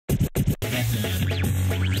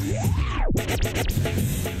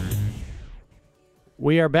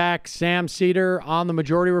We are back. Sam Seder on the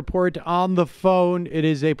Majority Report on the phone. It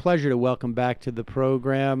is a pleasure to welcome back to the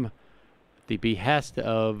program, at the behest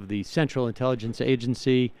of the Central Intelligence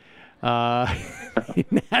Agency,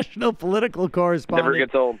 national political correspondent. Never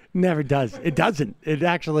gets old. Never does. It doesn't. It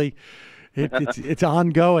actually, it's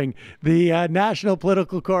ongoing. The national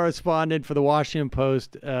political correspondent for the Washington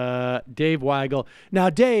Post, Dave Weigel. Now,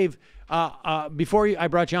 Dave, before I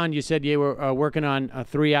brought you on, you said you were working on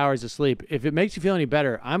 3 hours of sleep. If it makes you feel any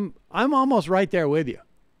better, I'm almost right there with you.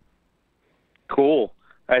 Cool.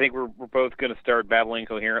 I think we're both going to start babbling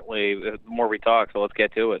coherently the more we talk, so let's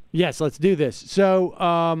get to it. Yes, let's do this.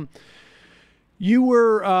 So you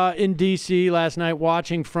were in D.C. last night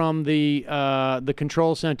watching from the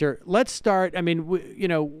control center. Let's start. I mean,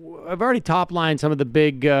 I've already top-lined some of the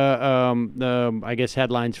big, I guess,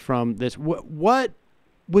 headlines from this. What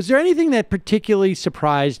was there anything that particularly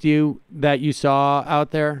surprised you that you saw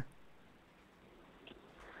out there?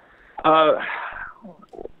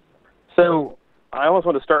 So I almost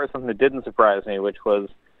want to start with something that didn't surprise me, which was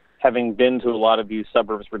having been to a lot of these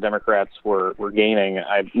suburbs where Democrats were gaining.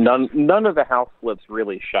 None of the House flips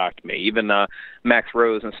really shocked me. Even Max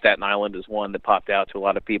Rose in Staten Island is one that popped out to a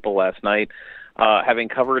lot of people last night. Having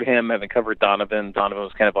covered him, having covered Donovan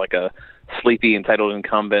was kind of like a sleepy, entitled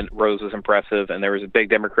incumbent. Rose was impressive, and there was a big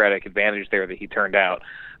Democratic advantage there that he turned out.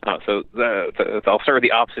 So I'll start with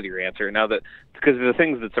the opposite of your answer. Now, that because the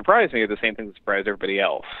things that surprised me are the same things that surprised everybody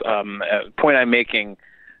else. A point I'm making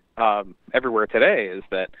everywhere today is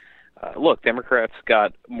that, look, Democrats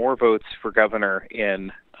got more votes for governor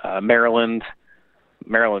in Maryland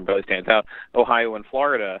really stands out, Ohio and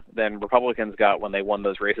Florida than Republicans got when they won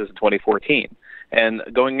those races in 2014. And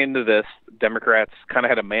going into this, Democrats kind of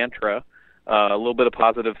had a mantra, a little bit of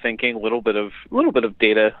positive thinking, a little bit of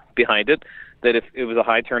data behind it, that if it was a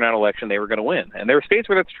high turnout election, they were going to win. And there are states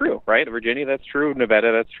where that's true, right? Virginia, that's true.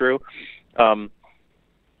 Nevada, that's true. But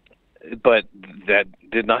that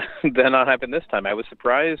did not happen this time. I was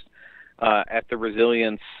surprised at the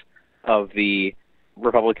resilience of the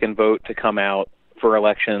Republican vote to come out for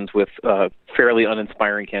elections with fairly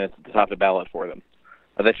uninspiring candidates at the top of the ballot for them.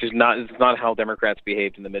 That's just not how Democrats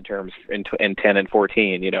behaved in the midterms in 10 and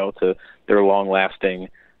 14, to their long-lasting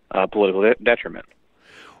political detriment.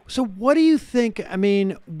 So what do you think,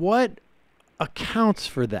 what accounts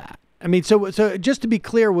for that? So just to be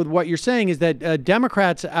clear with what you're saying is that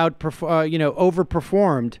Democrats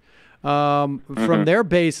overperformed from their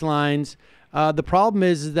baselines. The problem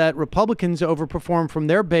is that Republicans overperform from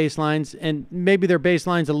their baselines, and maybe their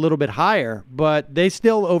baseline's a little bit higher, but they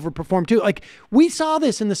still overperform too. Like, we saw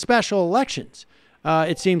this in the special elections,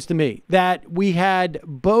 it seems to me, that we had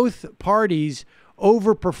both parties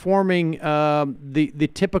overperforming the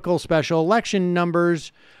typical special election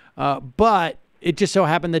numbers, but it just so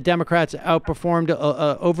happened that Democrats overperformed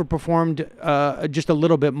just a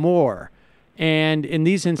little bit more. And in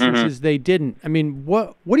these instances, they didn't.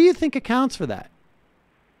 What do you think accounts for that?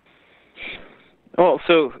 Well,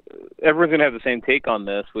 so everyone's going to have the same take on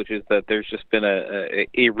this, which is that there's just been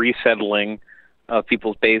a resettling of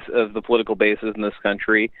people's base, of the political bases in this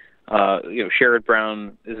country. Sherrod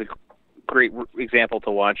Brown is a great example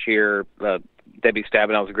to watch here. Debbie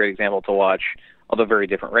Stabenow is a great example to watch, although very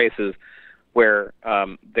different races, where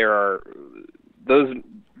there are those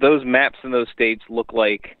maps in those states look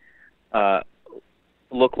like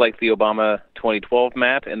the Obama 2012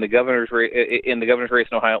 map, and the governor's race in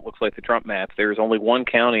Ohio, it looks like the Trump map. There's only one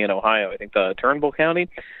county in Ohio, I think the Turnbull County,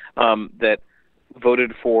 that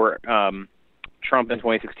voted for Trump in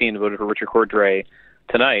 2016, voted for Richard Cordray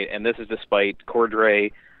tonight, and this is despite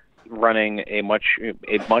Cordray running a much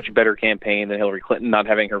better campaign than Hillary Clinton, not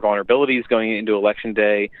having her vulnerabilities going into Election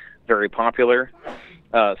Day, very popular.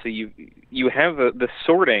 So you have the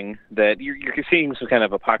sorting that you're seeing some kind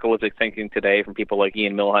of apocalyptic thinking today from people like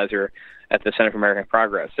Ian Millhiser at the Center for American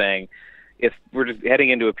Progress, saying if we're just heading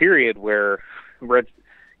into a period where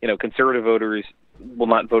conservative voters will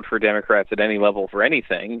not vote for Democrats at any level for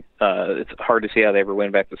anything, it's hard to see how they ever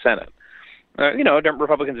win back the Senate.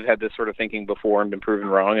 Republicans have had this sort of thinking before and been proven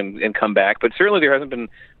wrong and come back, but certainly there hasn't been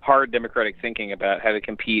hard Democratic thinking about how to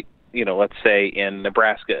compete, let's say in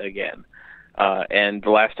Nebraska again. And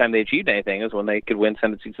the last time they achieved anything is when they could win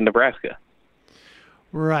Senate seats in Nebraska.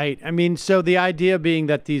 Right. So the idea being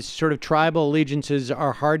that these sort of tribal allegiances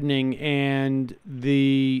are hardening, and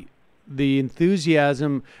the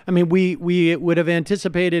enthusiasm. We would have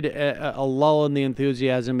anticipated a lull in the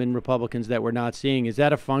enthusiasm in Republicans that we're not seeing. Is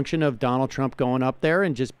that a function of Donald Trump going up there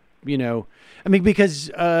and just I mean,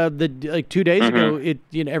 because like 2 days ago,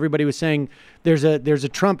 everybody was saying there's a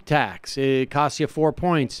Trump tax. It costs you 4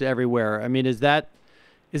 points everywhere. I mean, is that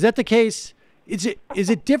the case? Is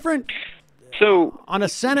it different? So on a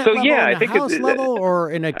Senate level, yeah, on a House level,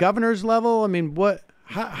 or in a governor's level? I mean,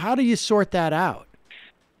 how do you sort that out?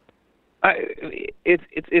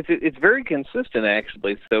 It's very consistent,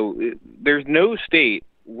 actually. So there's no state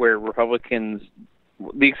where Republicans,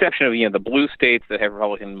 the exception of the blue states that have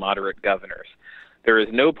Republican moderate governors, there is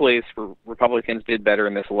no place where Republicans did better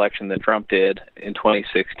in this election than Trump did in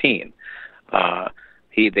 2016.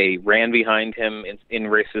 They ran behind him in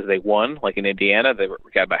races they won, like in Indiana, they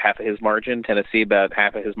got about half of his margin. Tennessee, about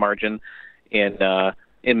half of his margin. In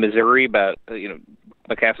Missouri, about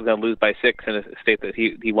McCaskill was going to lose by 6 in a state that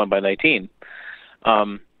he won by 19.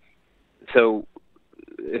 So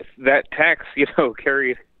if that tax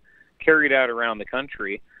carried out around the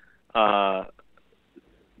country, that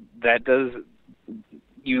does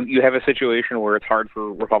you have a situation where it's hard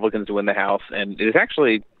for Republicans to win the House, and it is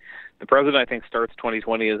actually. The president, I think, starts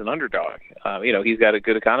 2020 as an underdog. He's got a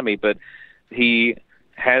good economy, but he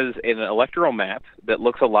has an electoral map that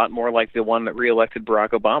looks a lot more like the one that reelected Barack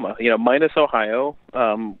Obama. Minus Ohio,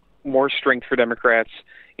 more strength for Democrats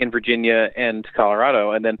in Virginia and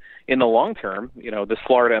Colorado, and then in the long term, this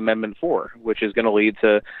Florida Amendment 4, which is going to lead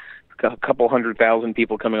to a couple 100,000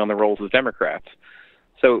 people coming on the rolls as Democrats.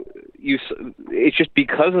 So it's just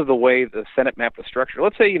because of the way the Senate map was structured.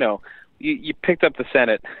 Let's say you picked up the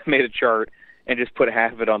Senate, made a chart, and just put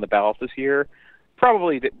half of it on the ballot this year.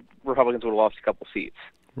 Probably the Republicans would have lost a couple seats.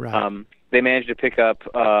 Right. They managed to pick up.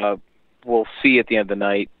 We'll see at the end of the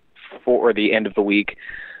night or the end of the week.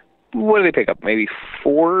 What did they pick up? Maybe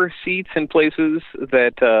 4 seats in places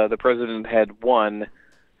that the president had won.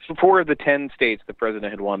 So 4 of the 10 states the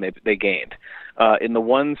president had won, they gained. In the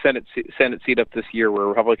one Senate seat up this year where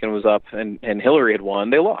Republican was up and Hillary had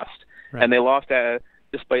won, they lost. Right. And they lost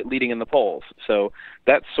despite leading in the polls. So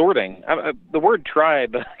that sorting, the word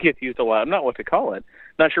tribe gets used a lot. I'm not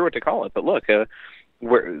sure what to call it. But look,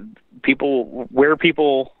 where people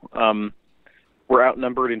were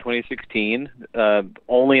outnumbered in 2016,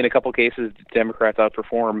 only in a couple cases did Democrats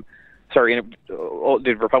outperform.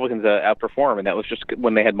 Did Republicans outperform, and that was just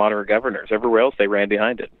when they had moderate governors. Everywhere else, they ran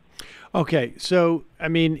behind it. Okay, so I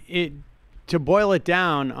mean, to boil it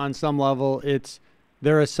down on some level,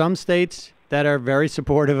 there are some states that are very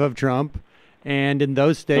supportive of Trump, and in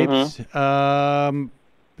those states, the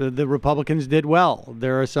Republicans did well.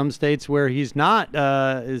 There are some states where he's not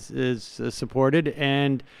is supported,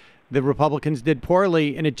 and the Republicans did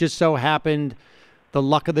poorly, and it just so happened the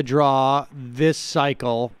luck of the draw this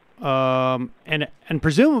cycle. And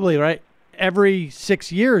presumably, right, every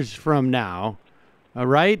 6 years from now,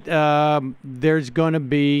 right, there's going to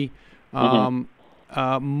be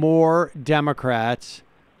more Democratic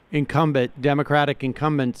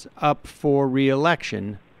incumbents up for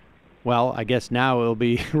re-election. Well, I guess now it'll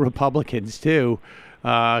be Republicans too,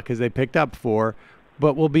 because they picked up 4,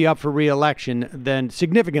 but will be up for re-election then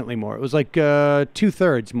significantly more. It was like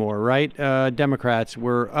 2/3 more, right? Democrats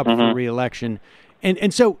were up for re-election.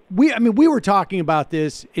 And so we were talking about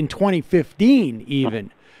this in 2015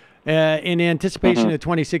 even, in anticipation of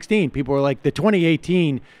 2016. People were like, the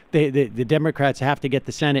 2018, the Democrats have to get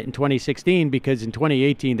the Senate in 2016 because in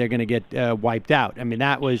 2018 they're going to get wiped out. I mean,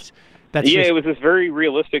 it was this very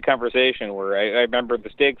realistic conversation where I remember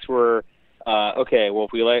the stakes were, okay, well,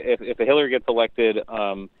 if Hillary gets elected,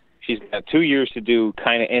 she's got 2 years to do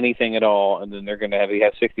kind of anything at all, and then they're going to have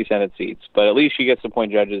 60 Senate seats. But at least she gets to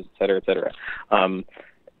appoint judges, et cetera, et cetera.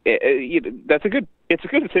 It's good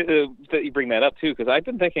that you bring that up too, because I've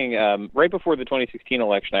been thinking right before the 2016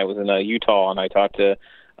 election, I was in Utah and I talked to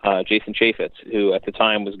Jason Chaffetz, who at the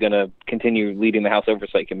time was going to continue leading the House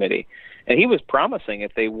Oversight Committee, and he was promising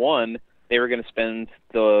if they won, they were going to spend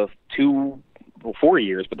the 4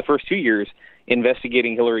 years, but the first 2 years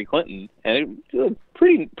investigating Hillary Clinton, and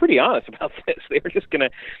pretty honest about this. They were just going to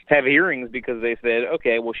have hearings because they said,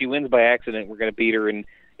 okay, well, she wins by accident, we're going to beat her in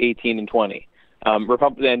 18 and 20.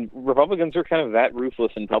 Republicans are kind of that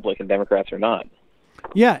ruthless in public, and Democrats are not.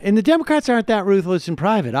 Yeah, and the Democrats aren't that ruthless in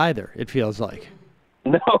private either, it feels like.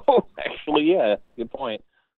 No, actually, yeah, good point.